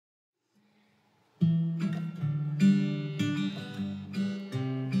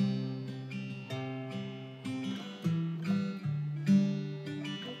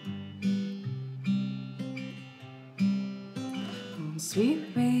Sweet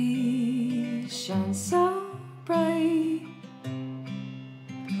rays shine so bright,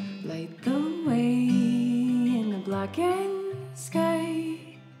 light the way in the blackened sky.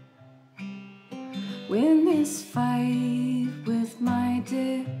 Win this fight with my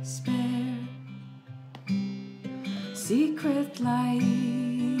despair. Secret light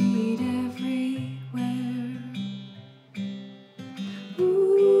everywhere.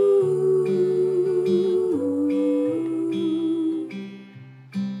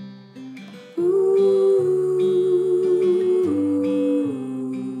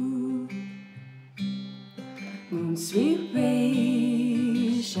 Moon sweet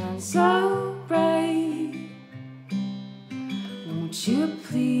rays shine so bright. Won't you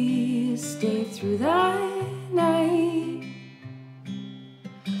please stay through the night?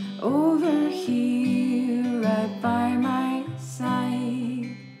 Over here, right by my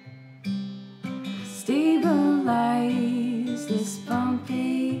side. Stabilize this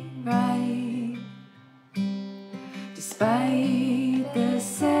bumpy ride. Despite the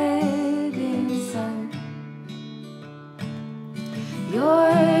setting sun,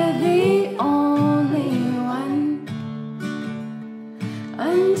 you're the only one,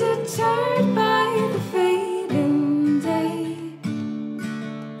 undeterred by the fading day.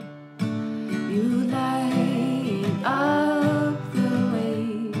 You light up the way.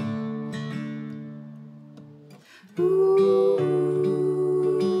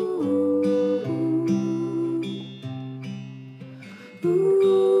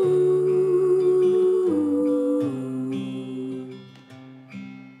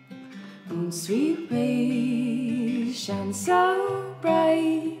 Moon sweet rays shine so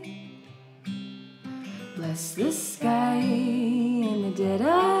bright. Bless the sky in the dead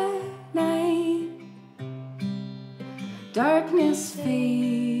of night. Darkness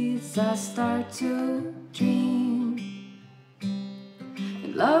fades, I start to dream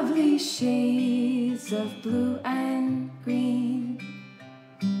in lovely shades of blue and green.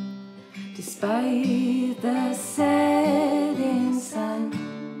 Despite the setting sun,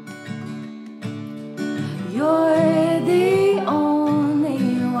 you're the only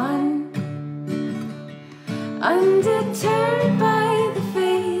one, undeterred by the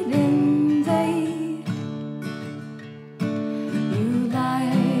fading day. You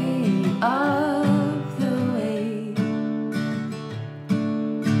light up the way.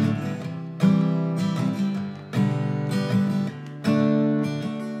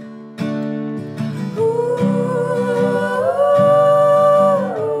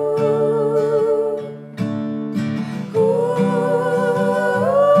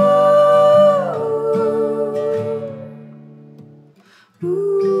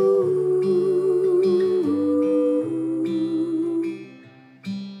 Ooh.